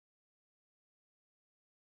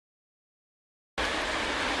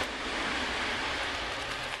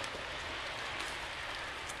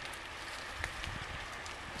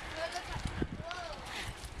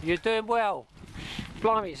You're doing well.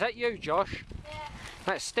 Blimey, is that you, Josh? Yeah.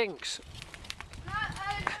 That stinks. No,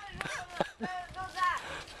 not that.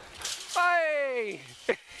 Hey!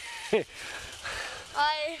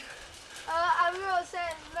 I'm not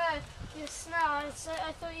saying no, you smell. I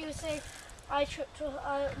thought you were saying I tripped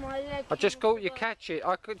my leg. I just caught you catch it.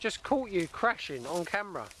 I could just caught you crashing on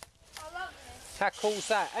camera. Oh, lovely. How cool's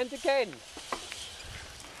that? And again.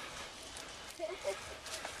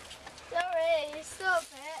 Sorry, stop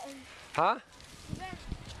it. Huh?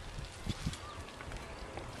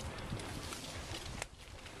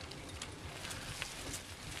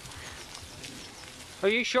 Are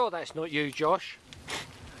you sure that's not you, Josh?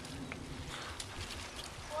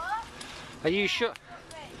 What? Are you sure?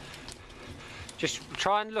 Just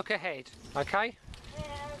try and look ahead, okay? Yeah.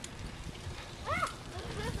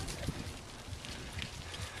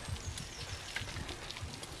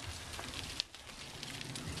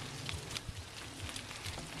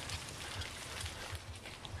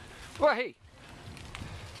 Wait!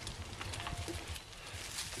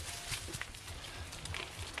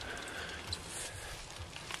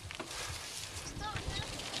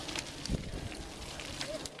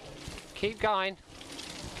 Keep going.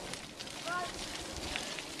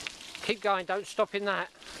 Keep going, don't stop in that.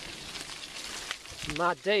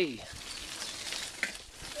 Muddy.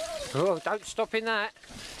 Oh, don't stop in that.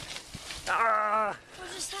 Ah!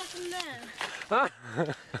 What just happened there?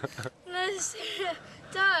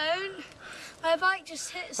 Don't. My bike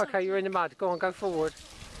just hit something. Okay, you're in the mud. Go on, go forward.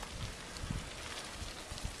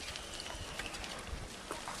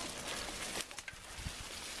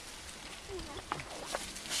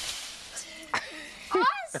 Oh,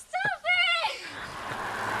 stop it!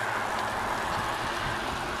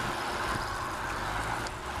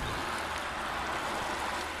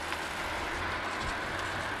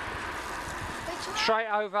 Straight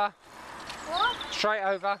over. What? Straight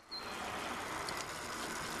over.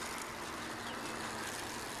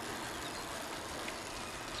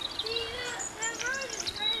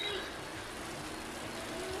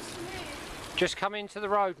 Just come into the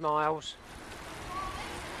road, Miles.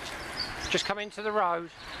 Just come into the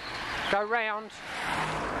road. Go round.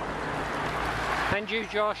 And you,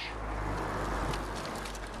 Josh.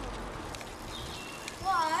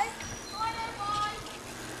 Why?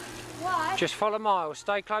 Why? Just follow Miles.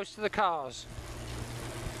 Stay close to the cars.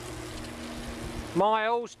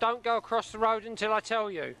 Miles, don't go across the road until I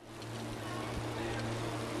tell you.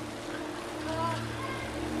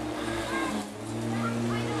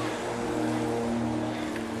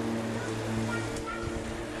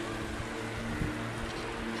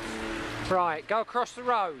 Right, go across the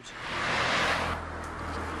road.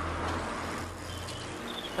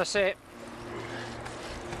 That's it.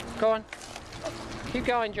 Go on. Keep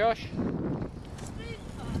going, Josh.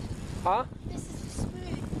 Huh? This is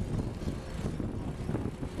smooth.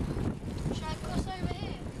 Should I cross over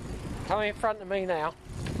here? Come in front of me now.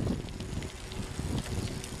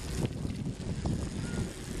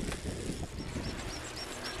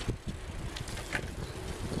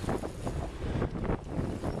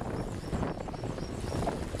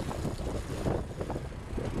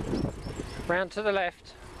 Round to the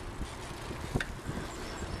left.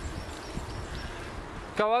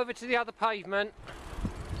 Go over to the other pavement.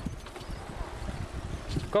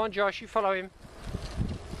 Go on, Josh, you follow him.